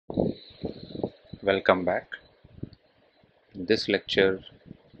Welcome back. In this lecture,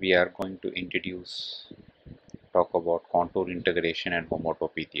 we are going to talk about contour integration and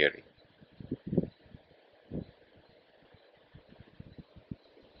homotopy theory.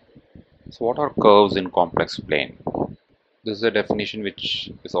 So, what are curves in complex plane? This is a definition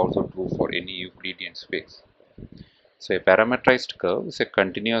which is also true for any Euclidean space. So, a parametrized curve is a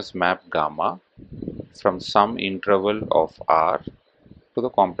continuous map gamma from some interval of R to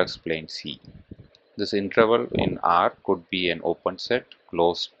the complex plane C. This interval in R could be an open set,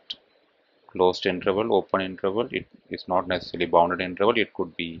 closed interval, open interval. It is not necessarily bounded interval, it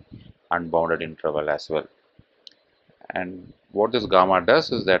could be unbounded interval as well. And what this gamma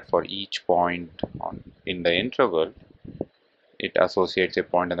does is that for each point in the interval, it associates a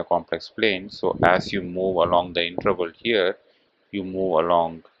point in the complex plane. So as you move along the interval here, you move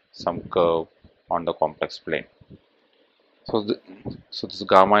along some curve on the complex plane. So, so this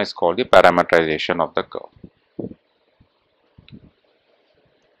gamma is called the parametrization of the curve.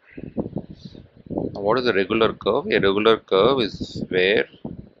 Now, what is a regular curve? A regular curve is where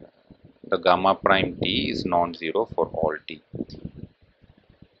the gamma prime t is non-zero for all t.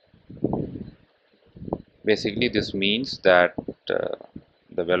 Basically, this means that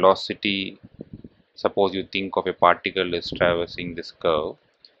the velocity, suppose you think of a particle is traversing this curve,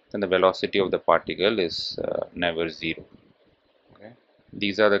 then the velocity of the particle is never zero. Okay?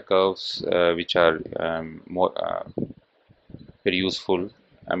 These are the curves which are very useful.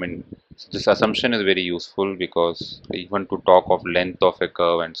 I mean, this assumption is very useful because even to talk of length of a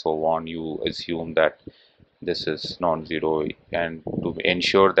curve and so on, you assume that this is non-zero, and to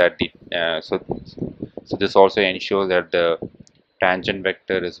ensure that so this also ensures that the tangent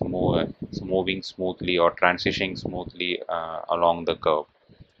vector is moving smoothly or transitioning smoothly along the curve.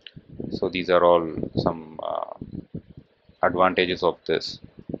 So these are all some advantages of this.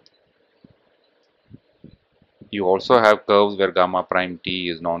 You also have curves where gamma prime t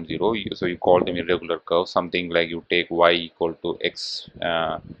is non-zero, so you call them irregular curves. Something like you take y equal to x,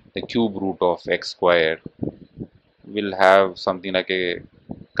 the cube root of x square will have something like a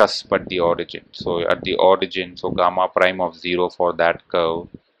cusp at the origin. So at the origin, so gamma prime of 0 for that curve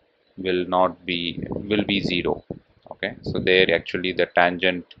will be 0. Okay, so there actually the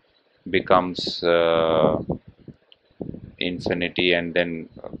tangent becomes infinity, and then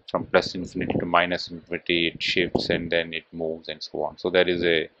from plus infinity to minus infinity it shifts and then it moves and so on. So there is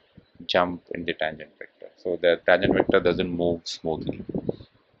a jump in the tangent vector. So the tangent vector doesn't move smoothly.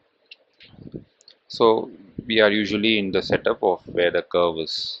 So we are usually in the setup of where the curve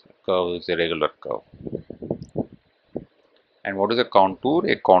is a regular curve. And what is a contour?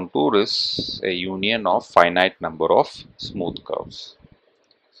 A contour is a union of finite number of smooth curves.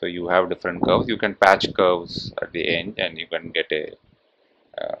 So you have different curves. You can patch curves at the end and you can get a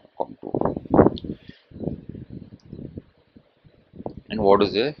contour. And what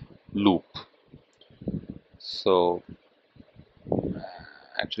is a loop? So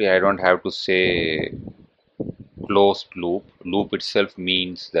actually I don't have to say closed loop. Loop itself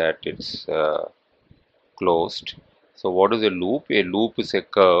means that it's closed. So what is a loop? A loop is a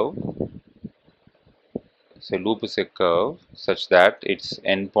curve. So loop is a curve such that its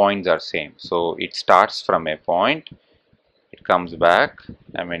endpoints are same. So it starts from a point, it comes back,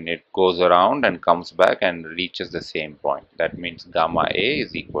 I mean it goes around and comes back and reaches the same point. That means gamma A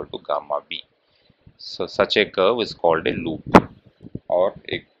is equal to gamma B. So such a curve is called a loop or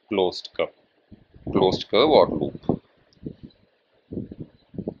a closed curve or loop.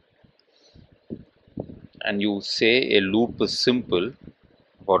 And you say a loop is simple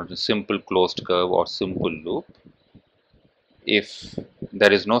for the simple closed curve or simple loop if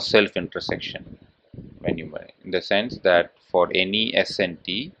there is no self intersection, when you in the sense that for any s and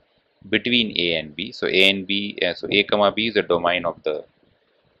t between a and b, so a and b, so a comma b is the domain of the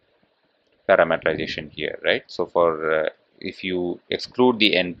parametrization here, right? So for if you exclude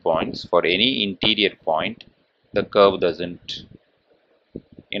the endpoints for any interior point, the curve doesn't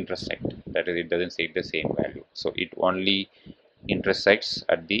intersect, that is, it doesn't take the same value. So it only intersects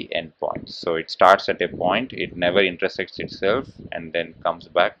at the endpoint. So it starts at a point, it never intersects itself and then comes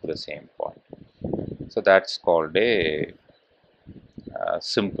back to the same point. So that's called a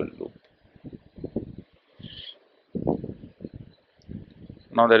simple loop.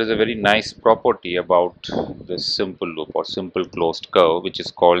 Now there is a very nice property about this simple loop or simple closed curve, which is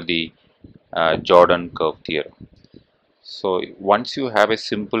called the Jordan curve theorem. So once you have a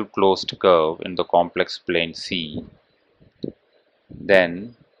simple closed curve in the complex plane C,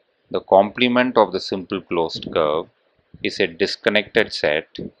 then the complement of the simple closed curve is a disconnected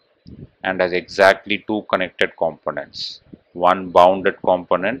set and has exactly two connected components, one bounded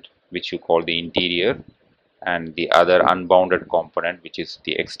component which you call the interior, and the other unbounded component, which is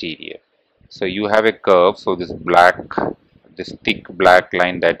the exterior. So you have a curve. So this thick black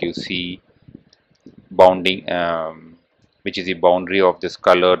line that you see bounding, which is the boundary of this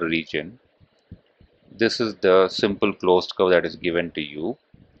colored region. This is the simple closed curve that is given to you.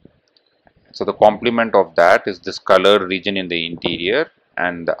 So the complement of that is this colored region in the interior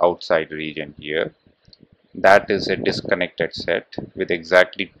and the outside region here. That is a disconnected set with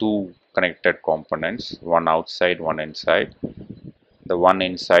exactly two connected components, one outside, one inside. The one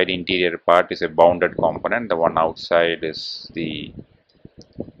inside interior part is a bounded component, the one outside is the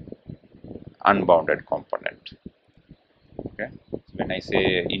unbounded component. Okay. When I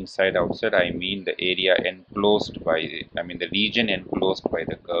say inside outside, I mean the area enclosed by, the region enclosed by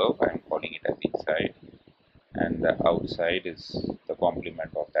the curve. I am calling it as inside, and the outside is the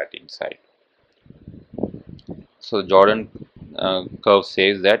complement of that inside. So Jordan curve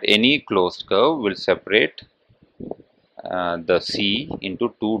says that any closed curve will separate the C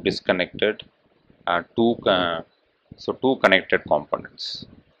into two disconnected, two connected components.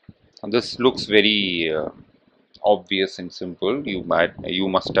 And this looks very obvious and simple. You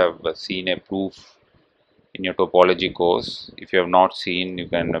must have seen a proof in your topology course. If you have not seen, you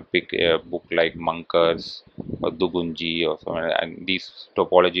can pick a book like Munkers or Dugunji or something, and these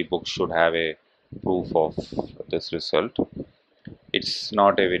topology books should have a proof of this result. It's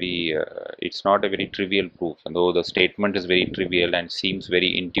not a very trivial proof, and though the statement is very trivial and seems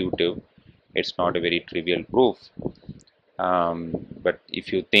very intuitive, it's not a very trivial proof. But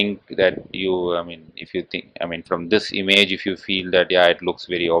if you think that from this image, if you feel that yeah, it looks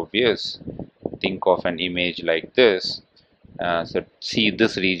very obvious, think of an image like this. So see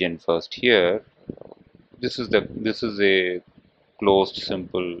this region first here. This is a closed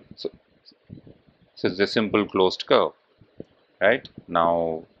simple. So it's a simple closed curve, right?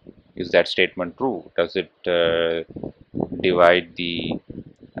 Now, is that statement true? Does it divide the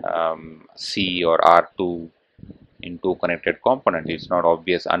C or R2 into connected components? It's not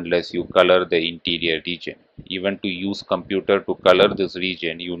obvious unless you color the interior region. Even to use computer to color this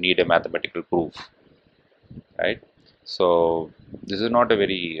region, you need a mathematical proof, right? So this is not a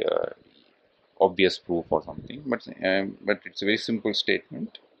very obvious proof or something, but it's a very simple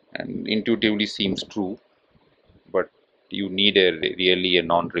statement and intuitively seems true, but you need really a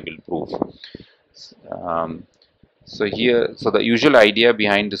non-trivial proof. So the usual idea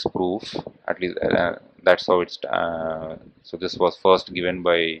behind this proof, at least that's how it's. So this was first given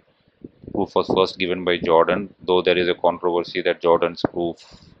by proof was first given by Jordan, though there is a controversy that Jordan's proof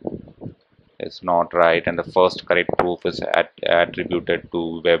is not right, and the first correct proof is attributed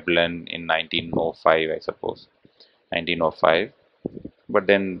to Veblen in 1905, I suppose, 1905. But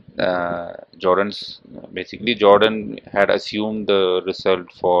then Jordan had assumed the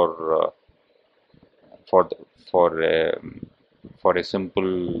result for the, for for a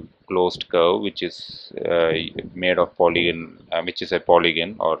simple closed curve, which is made of polygon, which is a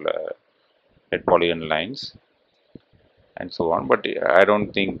polygon or red polygon lines, and so on. But I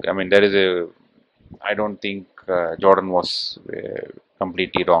don't think, I don't think Jordan was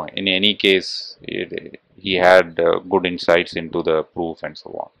completely wrong. In any case, he had good insights into the proof and so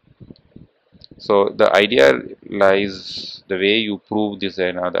on. So the idea lies, the way you prove this,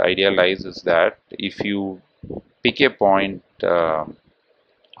 the idea lies is that if you pick a point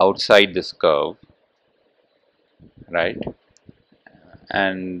outside this curve, right,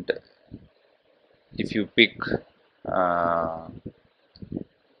 and if you pick uh,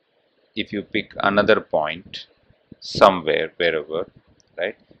 another point somewhere, wherever,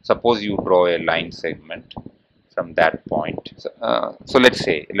 right, suppose you draw a line segment from that point. So let's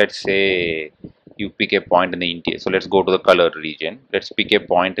say you pick a point in the interior. So let's go to the colored region. Let's pick a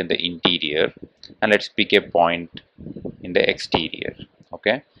point in the interior, and let's pick a point in the exterior.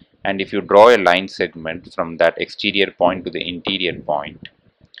 Okay, and if you draw a line segment from that exterior point to the interior point,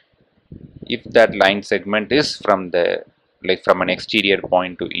 if that line segment is from from an exterior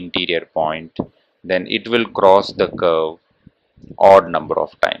point to interior point, then it will cross the curve odd number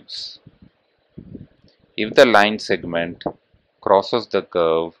of times. If the line segment crosses the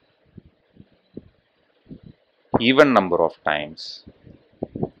curve even number of times,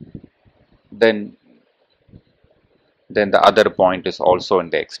 then the other point is also in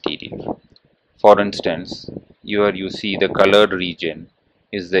the exterior. For instance, here you see the colored region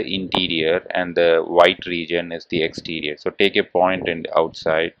is the interior and the white region is the exterior. So take a point in the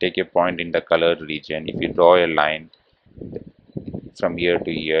outside, take a point in the colored region. If you draw a line from here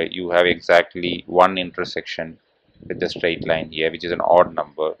to here, you have exactly one intersection with the straight line here, which is an odd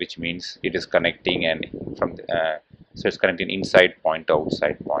number, which means it is connecting, and so it's connecting inside point to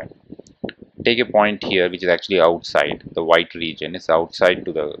outside point. take a point here which is actually outside, the white region is outside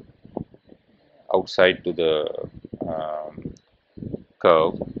to the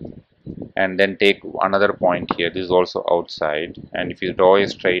curve, and then take another point here, this is also outside, and if you draw a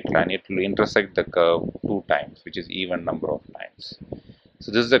straight line it will intersect the curve 2 times, which is even number of times.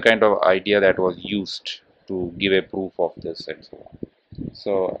 So this is the kind of idea that was used to give a proof of this and so on.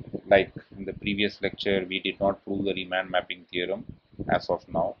 So like in the previous lecture we did not prove the Riemann mapping theorem as of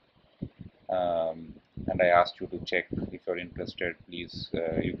now, and I asked you to check. If you're interested, please,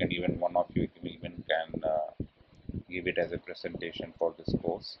 you can even, one of you even can give it as a presentation for this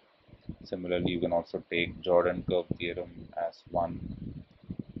course. Similarly, you can also take Jordan curve theorem as one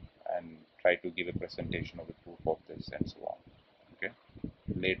and try to give a presentation of the proof of this and so on. Okay.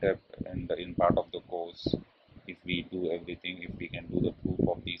 Later in part of the course, if we do everything, if we can do the proof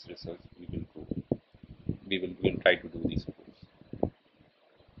of these results, we will prove. We will try to do these proofs.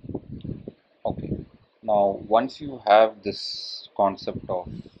 Okay. Now, once you have this concept of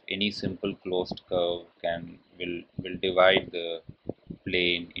any simple closed curve will divide the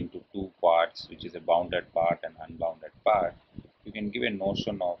plane into two parts, which is a bounded part and unbounded part, you can give a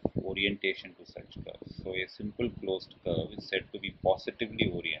notion of orientation to such curves. So a simple closed curve is said to be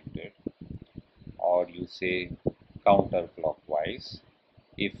positively oriented, or you say counterclockwise,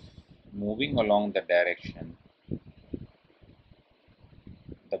 if moving along the direction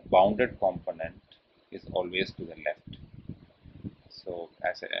the bounded component is always to the left. So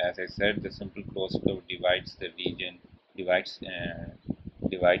as I said, the simple closed curve divides the region, divides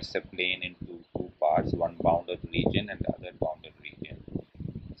the plane into two parts, one bounded region and the other bounded region.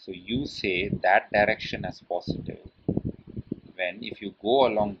 So you say that direction as positive when, if you go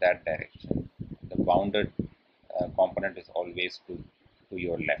along that direction, the bounded component is always to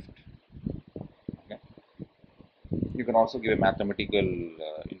your left. Okay. You can also give a mathematical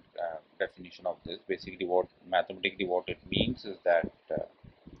definition of this. Basically, what it means is that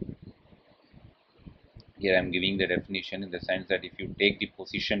here I am giving the definition in the sense that if you take the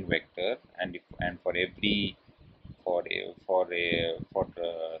position vector and for every for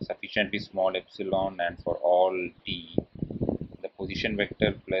sufficiently small epsilon and for all t, the position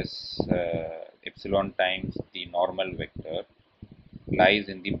vector plus epsilon times the normal vector lies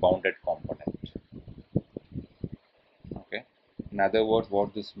in the bounded component. Okay. In other words,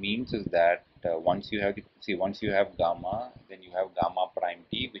 what this means is that once you have gamma, then you have gamma prime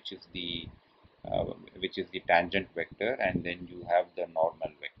t, uh, which is the tangent vector, and then you have the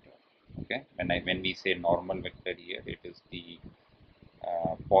normal vector. Okay. When we say normal vector here, it is the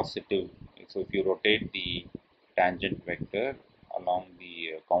positive. So if you rotate the tangent vector along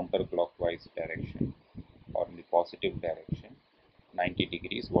the counterclockwise direction or in the positive direction 90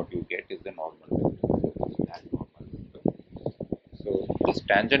 degrees, what you get is the normal vector. So this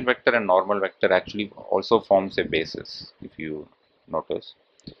tangent vector and normal vector actually also forms a basis, if you notice.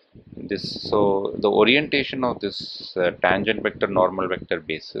 So the orientation of this tangent vector normal vector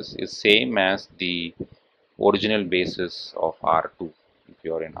basis is same as the original basis of R2 if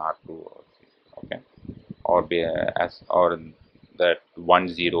you are in R2, okay, or that 1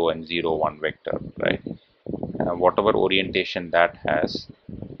 0 and 0 1 vector, right? Whatever orientation that has,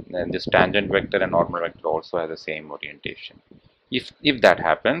 then this tangent vector and normal vector also has the same orientation. If that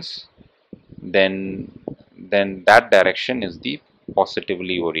happens, then that direction is the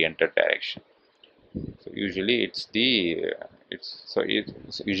positively oriented direction. So usually it's the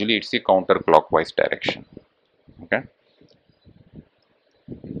counterclockwise direction. Okay.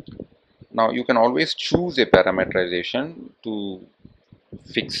 Now you can always choose a parameterization to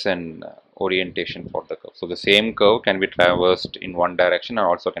fix an orientation for the curve. So the same curve can be traversed in one direction and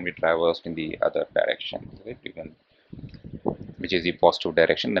also can be traversed in the other direction. Right? Which is the positive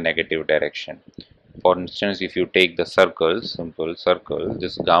direction, the negative direction. For instance, if you take the circle, simple circle,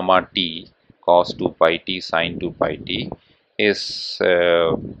 this gamma t cos 2 pi t sin 2 pi t is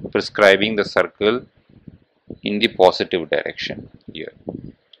prescribing the circle in the positive direction here.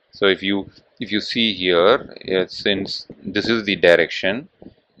 So if you see here, since this is the direction,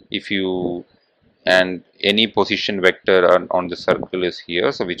 if you and any position vector on the circle is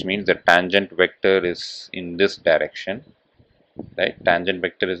here, so which means the tangent vector is in this direction, right? Tangent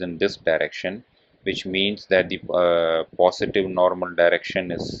vector is in this direction, which means that the positive normal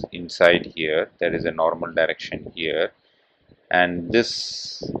direction is inside here. There is a normal direction here, and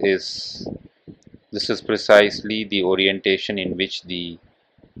this is precisely the orientation in which the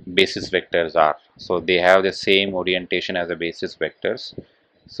basis vectors are. So they have the same orientation as the basis vectors.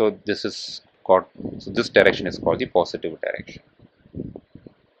 So this direction is called the positive direction.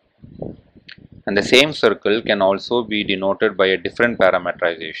 And the same circle can also be denoted by a different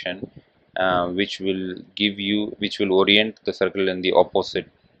parameterization which will orient the circle in the opposite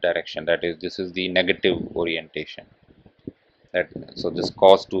direction, that is, this is the negative orientation. That, so this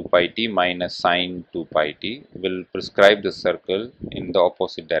cos 2 pi t minus sine 2 pi t will prescribe the circle in the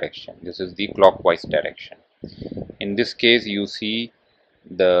opposite direction. This is the clockwise direction. In this case, you see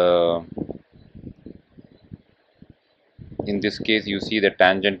the the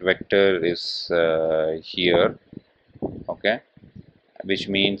tangent vector is here, okay, which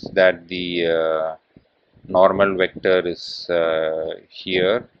means that the normal vector is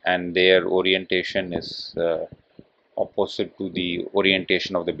here, and their orientation is opposite to the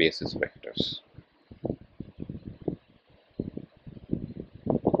orientation of the basis vectors.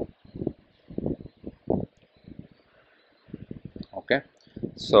 Okay,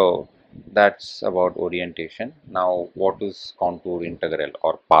 so that's about orientation. Now, what is contour integral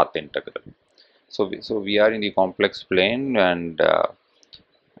or path integral? So we are in the complex plane, and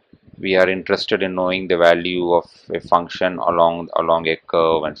we are interested in knowing the value of a function along a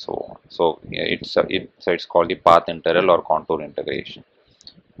curve and so on. So yeah, it's called the path integral or contour integration.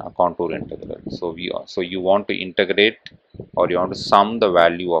 Contour integral. So you want to integrate, or you want to sum the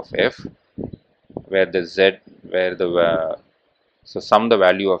value of f, where the z where the so sum the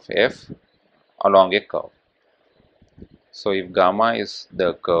value of f along a curve. So if gamma is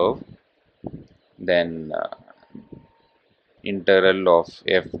the curve, then integral of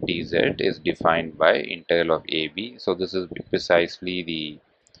f dz is defined by integral of ab. So this is precisely the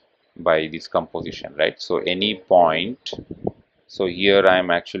by this composition, right? So any point, so here I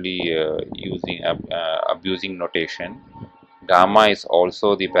am actually using abusing notation. Gamma is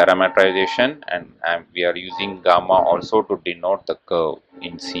also the parameterization, and we are using gamma also to denote the curve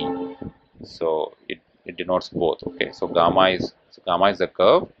in C. So it denotes both. Okay, so gamma is the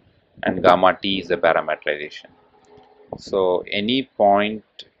curve, and gamma t is the parameterization. So any point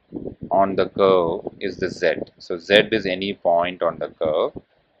on the curve is the z. So z is any point on the curve,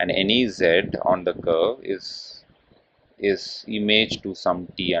 and any z on the curve is image to some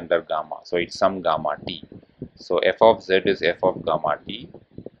t under gamma. So it's some gamma t. So f of z is f of gamma t.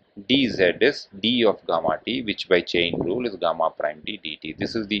 Dz is d of gamma t, which by chain rule is gamma prime t dt.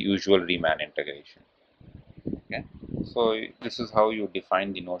 This is the usual Riemann integration. Okay, so this is how you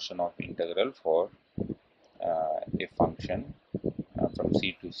define the notion of integral for a function from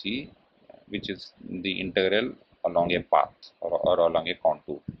C to C, which is the integral along a path, or along a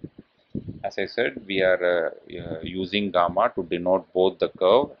contour. As I said, we are using gamma to denote both the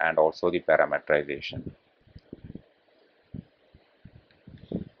curve and also the parameterization.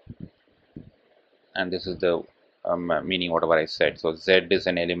 And this is the meaning whatever I said. So z is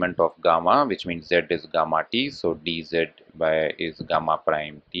an element of gamma, which means z is gamma t. So dz by is gamma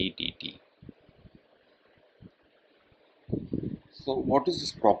prime t dt. So what is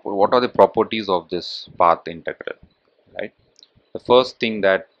this what are the properties of this path integral, right? The first thing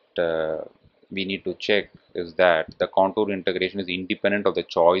that we need to check is that the contour integration is independent of the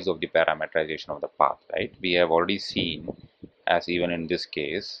choice of the parameterization of the path, right? We have already seen, as even in this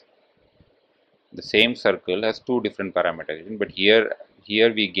case, the same circle has two different parameterization, but here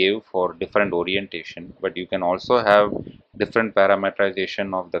we gave for different orientation, but you can also have different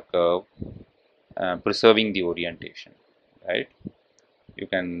parameterization of the curve preserving the orientation, right? You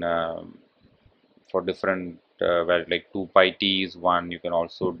can for different well, like 2 pi t is one, you can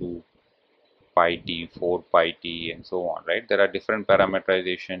also do pi t, 4 pi t, and so on, right? There are different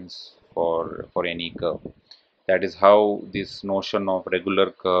parameterizations for any curve. That is how this notion of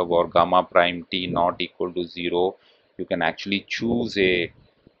regular curve or gamma prime t not equal to 0, you can actually choose a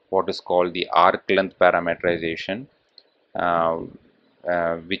what is called the arc length parameterization, uh,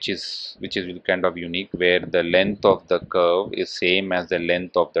 which is kind of unique, where the length of the curve is same as the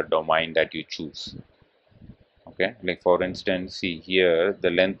length of the domain that you choose. Okay, like for instance, see here the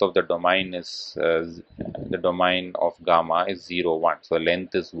length of the domain is the domain of gamma is 0 1, so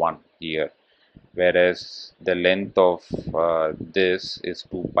length is 1 here, whereas the length of this is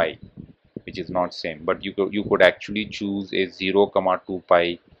 2 pi, which is not same, but you could actually choose a 0 comma 2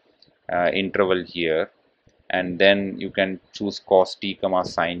 pi interval here, and then you can choose cos t comma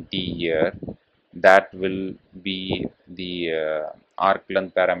sin t here. That will be the arc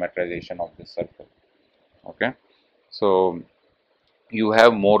length parameterization of this circle. Okay, so you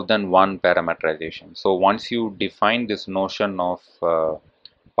have more than one parameterization. So once you define this notion of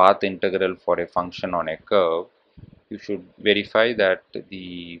path integral for a function on a curve, you should verify that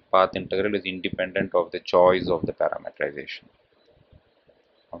the path integral is independent of the choice of the parameterization.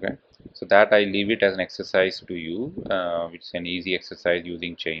 Okay, so that I leave it as an exercise to you. It's an easy exercise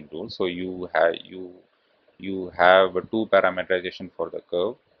using chain rule. So you have two parameterization for the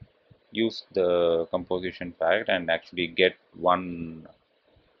curve, use the composition fact and actually get one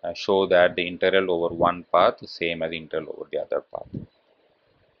show that the integral over one path is same as the integral over the other path.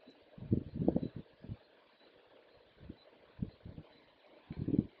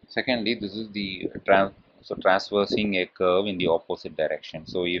 Secondly, this is the transversing a curve in the opposite direction.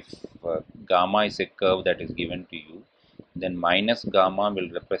 So if gamma is a curve that is given to you, then minus gamma will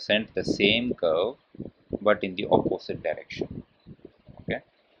represent the same curve but in the opposite direction. Okay,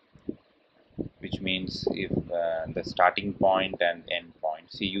 which means if the starting point and end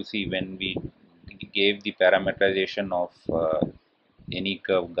point. See, you see when we gave the parameterization of any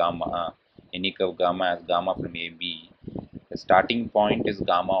curve gamma as gamma from AB, the starting point is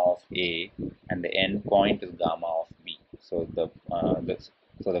gamma of A and the end point is gamma of B. So the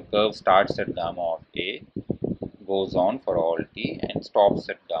curve starts at gamma of A, goes on for all t, and stops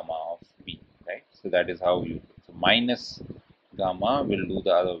at gamma of B. Right. So that is how you. So minus gamma will do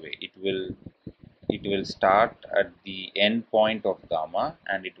the other way. It will start at the end point of gamma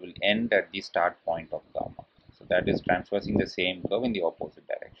and it will end at the start point of gamma. So that is transversing the same curve in the opposite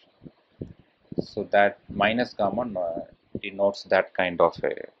direction. So that minus gamma denotes that kind of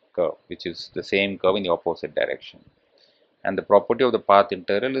a curve, which is the same curve in the opposite direction. And the property of the path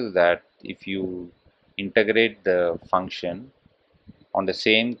integral is that if you integrate the function on the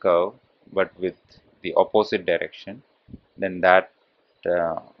same curve but with the opposite direction, then uh,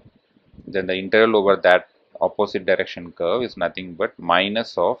 then the integral over that opposite direction curve is nothing but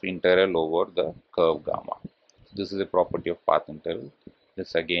minus of integral over the curve gamma. So this is a property of path integral.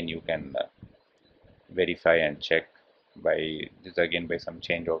 This again you can verify and check by this again by some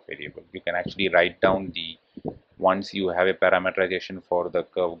change of variable. You can actually write down the once you have a parameterization for the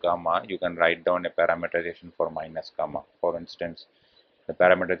curve gamma, you can write down a parameterization for minus gamma. For instance, the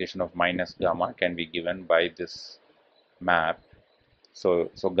parameterization of minus gamma can be given by this map. So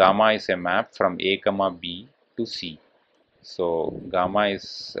gamma is a map from A comma B to C. So gamma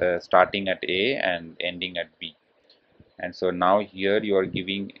is starting at A and ending at B. And so now here you are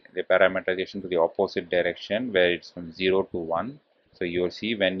giving the parameterization to the opposite direction where it's from 0 to 1. So you'll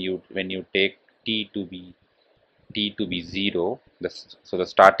see when you take t to be 0, so the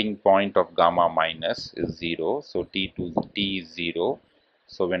starting point of gamma minus is 0. So t is 0.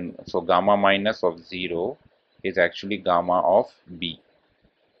 So gamma minus of 0 is actually gamma of B,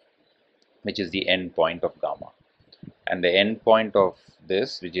 which is the end point of gamma. And the end point of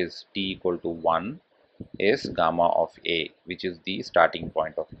this, which is t equal to 1, is gamma of A, which is the starting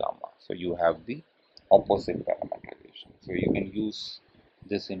point of gamma. So you have the opposite parameterization. So you can use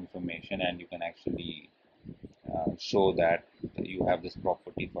this information and you can actually show that you have this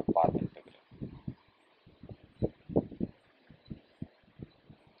property for path integral.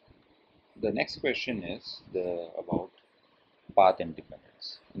 The next question is about path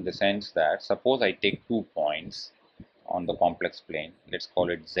independence, in the sense that suppose I take 2 points on the complex plane, let's call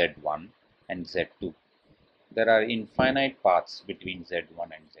it Z1 and Z2. There are infinite paths between Z1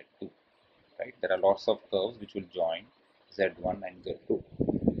 and Z2, right? There are lots of curves which will join Z1 and Z2.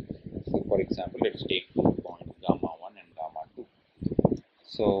 So for example, let's take 2 points gamma 1 and gamma 2.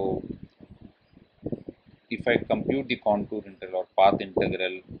 So if I compute the contour integral or path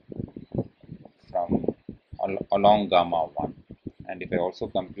integral from along gamma 1, and if I also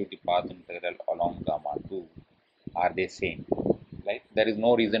compute the path integral along gamma 2, are they same? Right? There is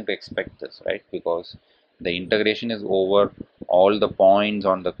no reason to expect this, right? Because the integration is over all the points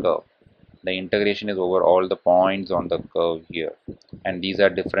on the curve. The integration is over all the points on the curve here, and these are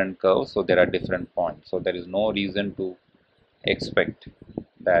different curves, so there are different points. So there is no reason to expect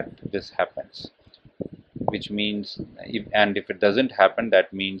that this happens, which means if it doesn't happen,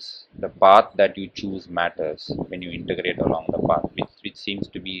 that means the path that you choose matters when you integrate along the path, which seems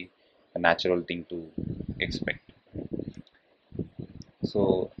to be a natural thing to expect.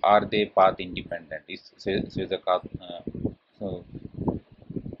 So are they path independent? So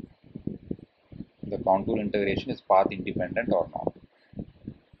the contour integration is path independent or not?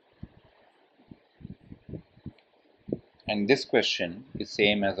 And this question is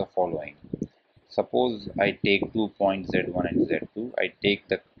same as the following. Suppose I take 2 points Z1 and Z2, I take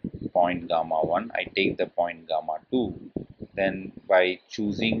the point gamma 1, I take the point gamma 2, then by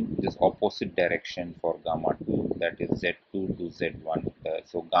choosing this opposite direction for gamma 2, that is Z2 to Z1,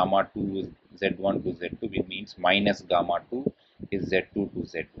 so gamma 2 is Z1 to Z2, which means minus gamma 2 is Z2 to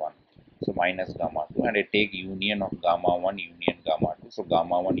Z1. So minus gamma 2, and I take union of gamma 1 union gamma 2. So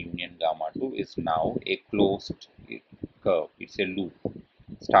gamma 1 union gamma 2 is now a closed curve, it's a loop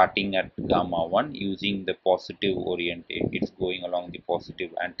starting at gamma 1 using the positive orientation. It's going along the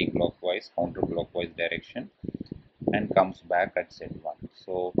positive anti-clockwise counterclockwise direction and comes back at Z1.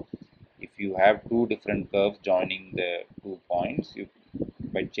 So you have two different curves joining the 2 points, you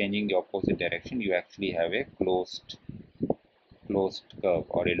by changing the opposite direction, you actually have a closed curve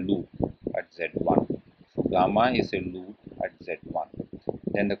or a loop at z1. So gamma is a loop at z1.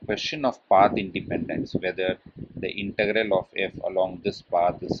 Then the question of path independence, whether the integral of f along this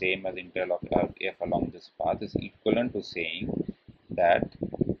path is same as integral of f along this path, is equivalent to saying that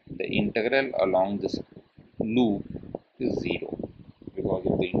the integral along this loop is 0. Because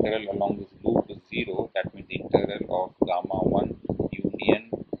if the integral along this loop is 0, that means the integral of gamma 1 union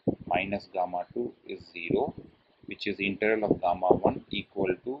minus gamma 2 is 0, which is integral of gamma 1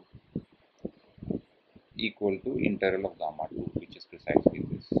 equal to integral of gamma 2, which is precisely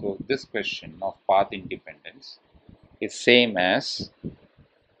this. So this question of path independence is same as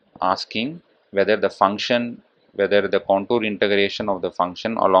asking whether the contour integration of the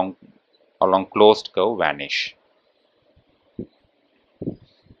function along closed curve vanish.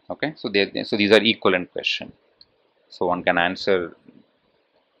 Okay, so these are equivalent question. So one can answer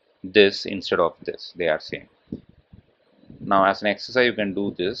this instead of this. They are same. Now, as an exercise, you can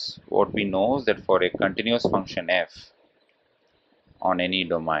do this. What we know is that for a continuous function f on any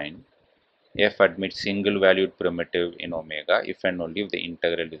domain, f admits single valued primitive in omega if and only if the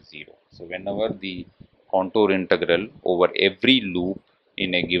integral is 0. So whenever the contour integral over every loop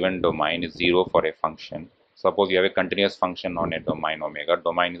in a given domain is 0 for a function, suppose you have a continuous function on a domain omega,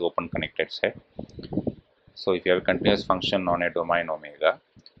 domain is open connected set. So if you have a continuous function on a domain omega,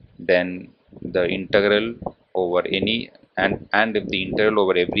 then the integral over any and if the integral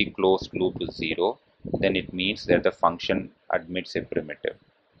over every closed loop is 0, then it means that the function admits a primitive.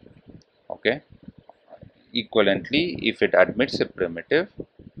 Okay. Equivalently, if it admits a primitive,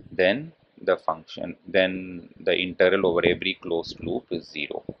 then the integral over every closed loop is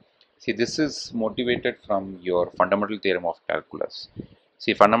 0. See, this is motivated from your fundamental theorem of calculus.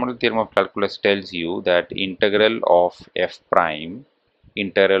 See, fundamental theorem of calculus tells you that integral of f prime,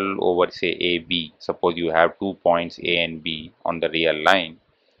 integral over say AB, suppose you have 2 points A and B on the real line,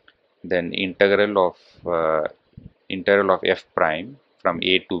 then integral of f prime from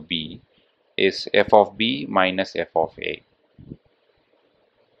A to B is f of B minus f of A,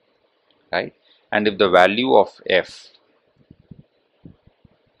 right? And if the value of f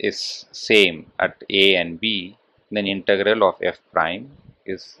is same at A and B, then integral of f prime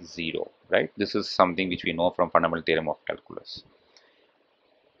is 0, right? This is something which we know from fundamental theorem of calculus.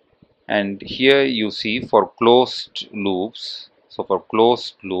 And here you see for closed loops, so for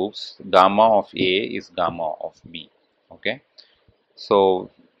closed loops, gamma of A is gamma of B, okay? So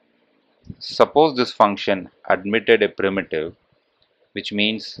suppose this function admitted a primitive, which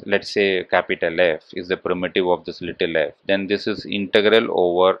means let's say capital F is the primitive of this little f, then this is integral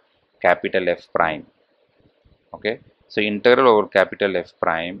over capital F prime. Okay, so integral over capital F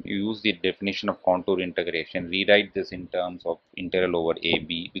prime, you use the definition of contour integration, rewrite this in terms of integral over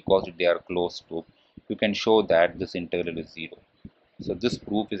AB. Because they are closed to, you can show that this integral is 0. So this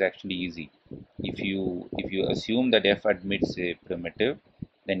proof is actually easy. If you assume that f admits a primitive,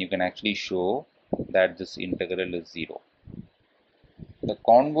 then you can actually show that this integral is 0. The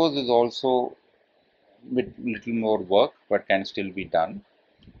converse is also with little more work, but can still be done.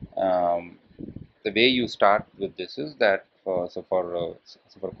 The way you start with this is that for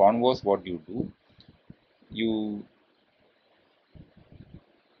converse, what you do, you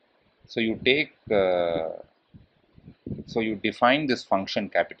you take you define this function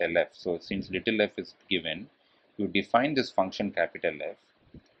capital F. So since little f is given, you define this function capital F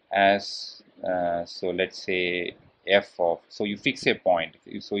as let's say f of, so you fix a point.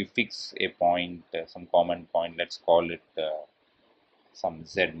 So you fix a point, some common point. Let's call it some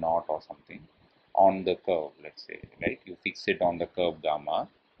z0 or something on the curve. Let's say, right? You fix it on the curve gamma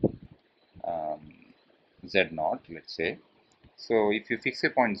z0. Let's say. So if you fix a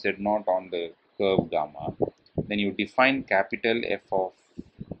point z0 on the curve gamma, then you define capital F of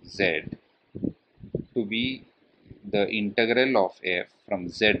z to be the integral of f from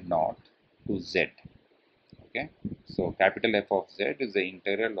z0 to z. Okay, so capital F of z is the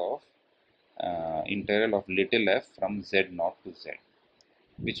integral of little f from z0 to z,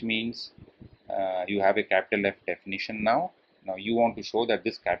 which means you have a capital F definition now. Now you want to show that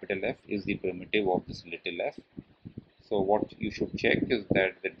this capital F is the primitive of this little f. So what you should check is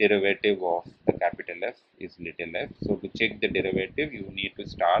that the derivative of the capital F is little f. So to check the derivative, you need to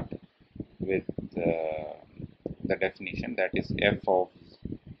start with the definition, that is f of,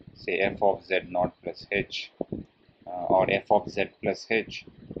 say, f of z0 plus h or f of z plus h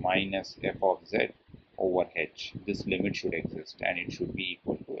minus f of z over h. This limit should exist and it should be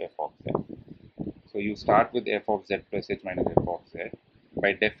equal to f of z. So you start with f of z plus h minus f of z.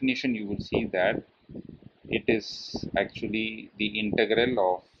 by definition you will see that it is actually the integral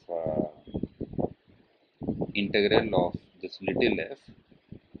of this little f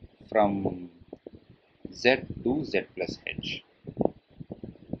from z to z plus h,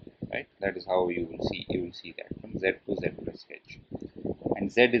 right? That is how you will see that from z to z plus h,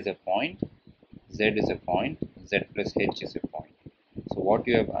 and z is a point, z plus h is a point. So what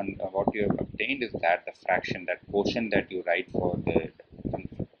you have obtained is that the fraction, that quotient that you write from the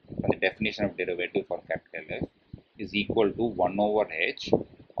definition of derivative for capital F is equal to 1 over h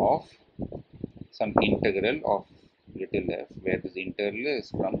of some integral of little f, where this integral is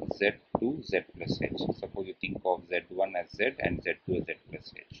from z to z plus h. Suppose you think of z1 as z and z2 as z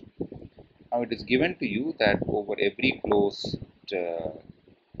plus h. Now it is given to you that over every uh,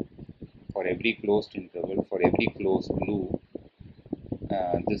 every closed interval, for every closed loop,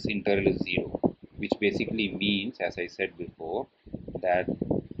 this integral is 0, which basically means, as I said before, that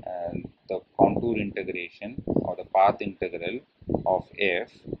the contour integration or the path integral of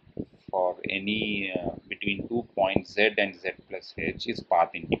f for any between 2 points z and z plus h is path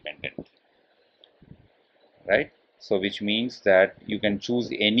independent, right? So which means that you can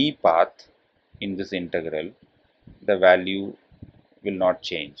choose any path in this integral, the value will not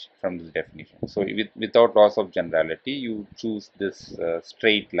change from this definition. So without loss of generality, you choose this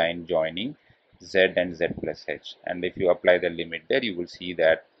straight line joining z and z plus h, and if you apply the limit there, you will see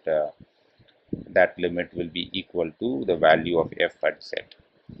that that limit will be equal to the value of f at z.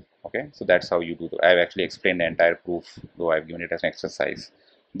 Okay, so that's how you do I have actually explained the entire proof, though I've given it as an exercise,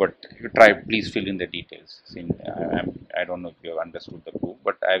 but if you try, please fill in the details. I don't know if you have understood the proof,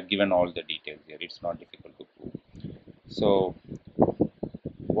 but I've given all the details here. It's not difficult to prove. So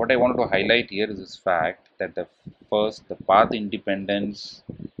what I wanted to highlight here is this fact that the path independence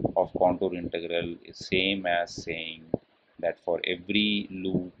of contour integral is same as saying that for every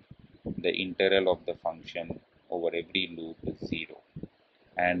loop, the integral of the function over every loop is 0.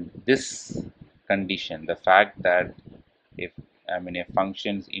 And this condition, the fact that if a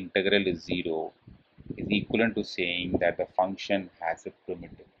function's integral is 0, is equivalent to saying that the function has a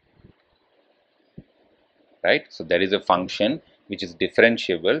primitive, right? So there is a function which is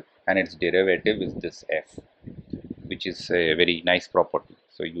differentiable and its derivative is this f, which is a very nice property.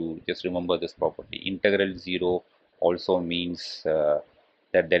 So you just remember this property. Integral 0 also means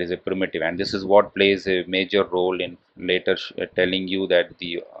that there is a primitive, and this is what plays a major role in later telling you that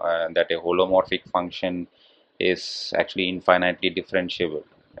that a holomorphic function is actually infinitely differentiable,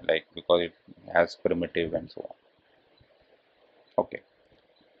 like because it has primitive and so on. Okay.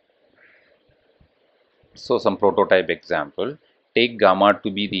 So some prototype example. Take gamma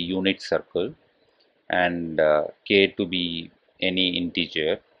to be the unit circle and k to be any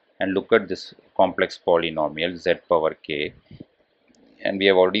integer, and look at this complex polynomial z power k, and we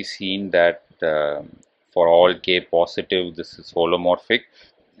have already seen that for all k positive this is holomorphic,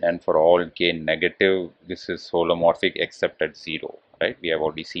 and for all k negative this is holomorphic except at 0, right? We have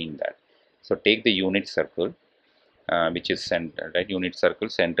already seen that. So take the unit circle which is centered, right? Unit circle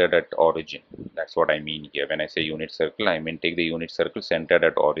centered at origin. That's what I mean here. When I say unit circle, I mean take the unit circle centered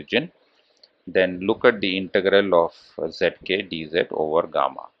at origin. Then look at the integral of zk dz over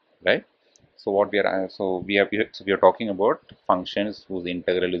gamma, right? So what we are talking about functions whose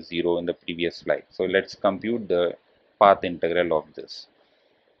integral is 0 in the previous slide. So let's compute the path integral of this.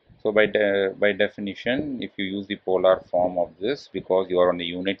 So by definition, if you use the polar form of this, because you are on the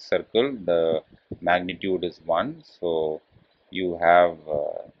unit circle, the magnitude is 1. So you have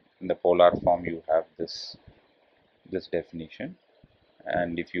in the polar form you have this definition,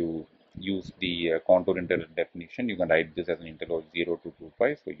 and if you use the contour integral definition, you can write this as an integral of 0 to 2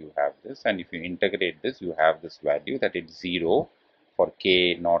 pi. So you have this, and if you integrate this, you have this value that it's 0 for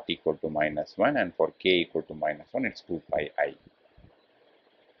k not equal to minus 1, and for k equal to minus 1 it's 2 pi I.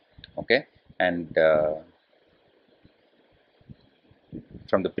 Okay, and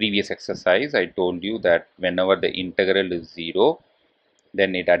from the previous exercise I told you that whenever the integral is 0,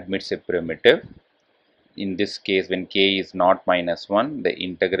 then it admits a primitive. In this case, when k is not minus 1, the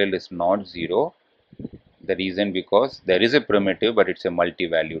integral is not 0. The reason because there is a primitive, but it's a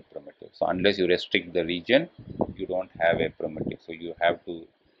multi-valued primitive. So unless you restrict the region, you don't have a primitive. So you have to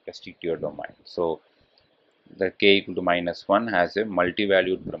restrict your domain. So the k equal to minus 1 has a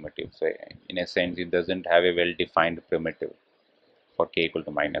multi-valued primitive. So in a sense, it doesn't have a well-defined primitive for k equal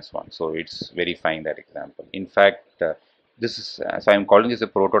to minus 1. So it's verifying that example. In fact, this is so I'm calling this a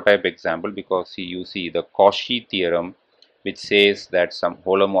prototype example because see, you see the Cauchy theorem, which says that some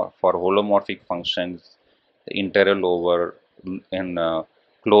for holomorphic functions, the integral over in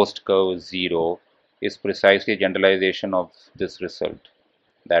closed curve 0 is precisely a generalization of this result.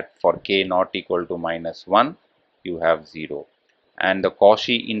 that for k not equal to minus 1 you have 0, and the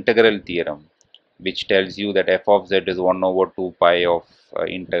Cauchy integral theorem, which tells you that f of z is 1 over 2 pi of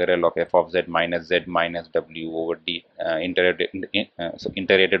integral of f of z minus w over d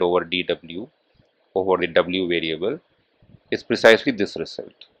integrated over dw over the w variable, is precisely this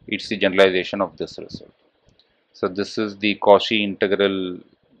result. It's the generalization of this result. So this is the Cauchy integral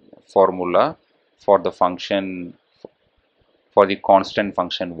formula for the function, for the constant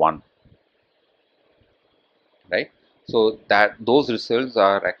function 1, right? So that those results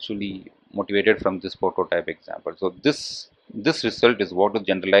are actually motivated from this prototype example. So this result is what is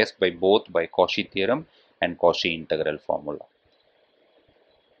generalized by both by Cauchy theorem and Cauchy integral formula.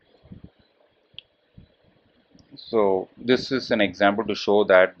 So this is an example to show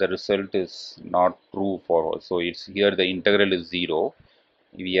that the result is not true for all. So it's here the integral is 0.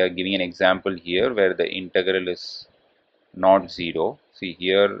 We are giving an example here where the integral is not 0. See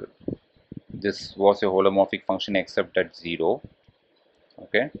here, this was a holomorphic function except at 0,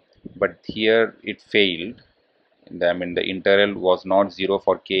 okay, but here it failed. I mean the integral was not 0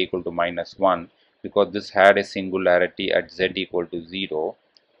 for k equal to minus 1 because this had a singularity at z equal to 0,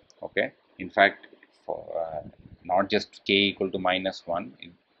 okay. In fact, for not just k equal to minus 1,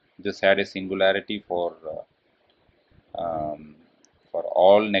 this had a singularity um, for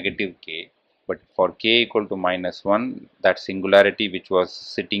all negative k, but for k equal to minus 1, that singularity which was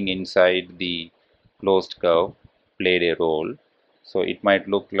sitting inside the closed curve played a role. So it might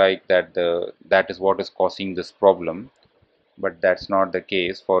look like that is what is causing this problem, but that's not the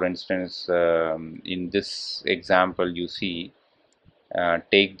case. For instance, in this example you see,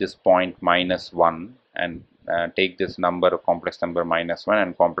 take this point minus 1 and take this number, complex number minus 1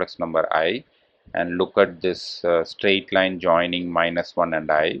 and complex number I, and look at this straight line joining minus 1 and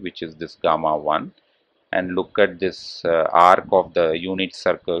I, which is this gamma 1, and look at this arc of the unit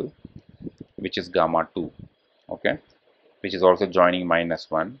circle, which is gamma 2, okay, which is also joining minus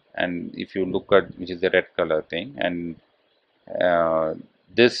 1. And if you look at, which is the red color thing, and uh,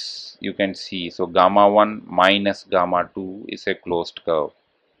 this you can see, so gamma 1 minus gamma 2 is a closed curve,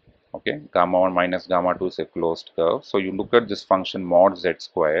 okay. Gamma 1 minus gamma 2 is a closed curve. So you look at this function mod z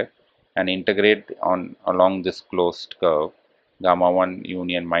square and integrate on along this closed curve, gamma 1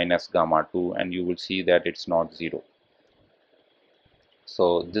 union minus gamma 2, and you will see that it's not 0.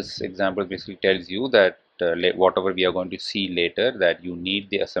 So this example basically tells you that whatever we are going to see later, that you need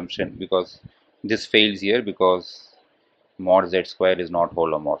the assumption, because this fails here because mod z square is not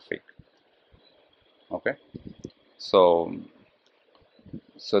holomorphic, okay. So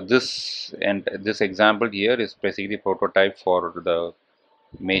this example here is basically prototype for the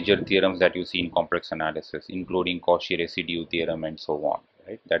major theorems that you see in complex analysis, including Cauchy residue theorem and so on,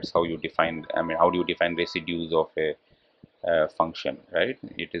 right? That's how you define, I mean, how do you define residues of a function, right?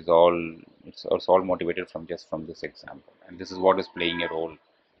 It's all motivated from just from this example, and this is what is playing a role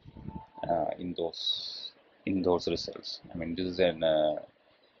in those results. I mean, this is an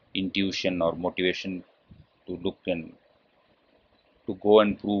intuition or motivation to look and to go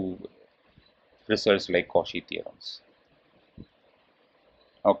and prove results like Cauchy theorems.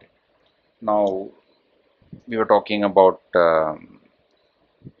 Okay, now we were talking about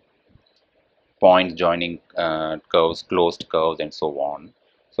points joining curves, closed curves, and so on.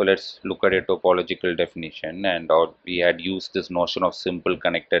 So let's look at a topological definition, and we had used this notion of simple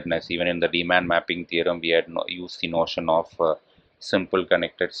connectedness. Even in the Riemann mapping theorem, we had used the notion of simple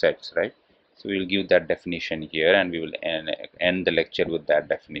connected sets, right? So we will give that definition here, and we will end the lecture with that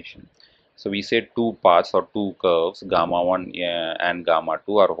definition. So we say two paths or two curves, gamma 1 and gamma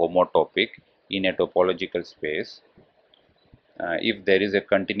 2, are homotopic in a topological space if there is a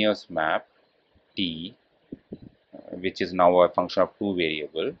continuous map T, which is now a function of two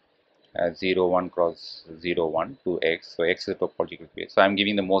variable, 0 1 cross 0 1 to x. So x is a topological space. So I'm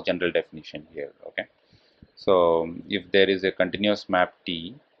giving the most general definition here, okay. So if there is a continuous map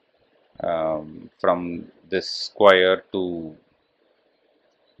T from this square to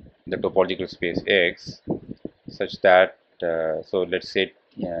the topological space X, such that so let's say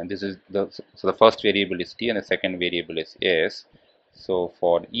this is the first variable is T and the second variable is S. So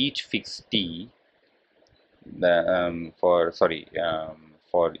for each fixed T, the for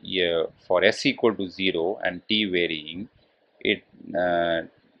s equal to 0 and t varying, it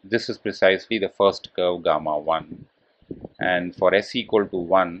this is precisely the first curve gamma 1, and for s equal to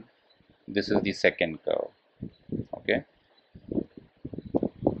 1, this is the second curve, okay.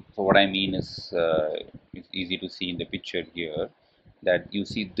 So what I mean is it's easy to see in the picture here, that you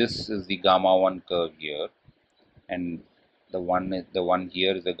see this is the gamma 1 curve here, and the one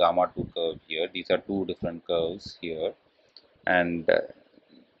here is the gamma 2 curve here. These are two different curves here, and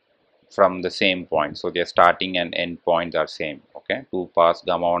from the same point. So their starting and end points are same. Okay, two paths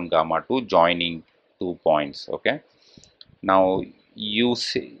gamma 1, gamma 2 joining 2 points. Okay, now you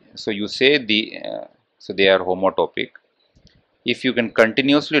say, so you say so they are homotopic if you can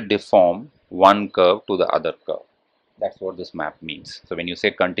continuously deform one curve to the other curve. That's what this map means. So when you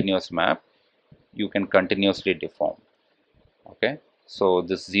say continuous map, you can continuously deform. Okay, so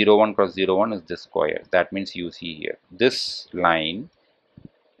this 0 1 cross 0 1 is this square. That means you see here this line,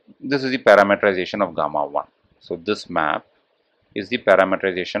 this is the parameterization of gamma 1. So this map is the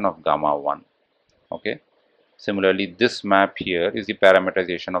parameterization of gamma 1. Okay, similarly this map here is the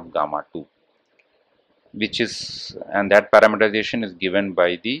parameterization of gamma 2, which is, and that parameterization is given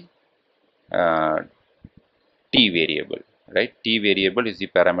by the uh, t variable, right? T variable is the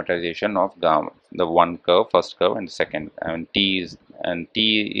parameterization of gamma, the one curve, first curve, and the second, and t is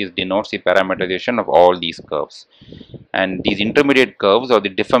denotes the parameterization of all these curves, and these intermediate curves are the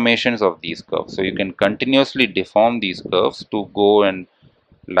deformations of these curves. So you can continuously deform these curves to go and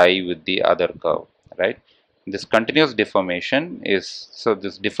lie with the other curve, right? This continuous deformation is, so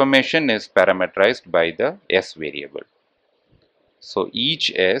this deformation is parameterized by the s variable. So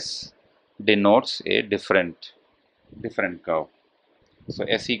each s denotes a different curve. So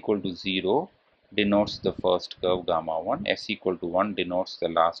s equal to 0 denotes the first curve gamma 1, s equal to 1 denotes the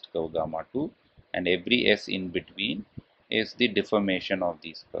last curve gamma 2, and every s in between is the deformation of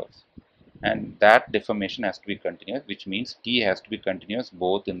these curves. And that deformation has to be continuous, which means t has to be continuous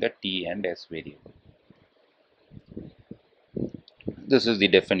both in the t and s variable. This is the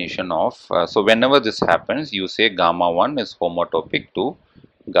definition of, so whenever this happens, you say gamma 1 is homotopic to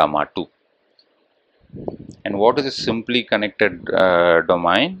gamma 2. And what is a simply connected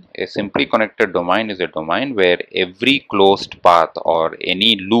domain? A simply connected domain is a domain where every closed path or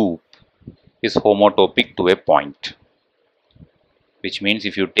any loop is homotopic to a point. Which means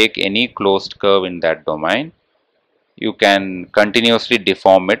if you take any closed curve in that domain, you can continuously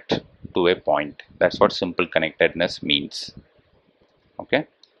deform it to a point. That's what simple connectedness means. Okay.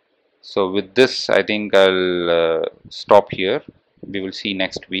 So with this, I think I'll stop here. We will see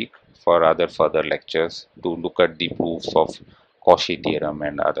next week for other further lectures to look at the proofs of Cauchy theorem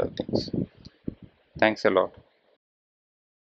and other things. Thanks a lot.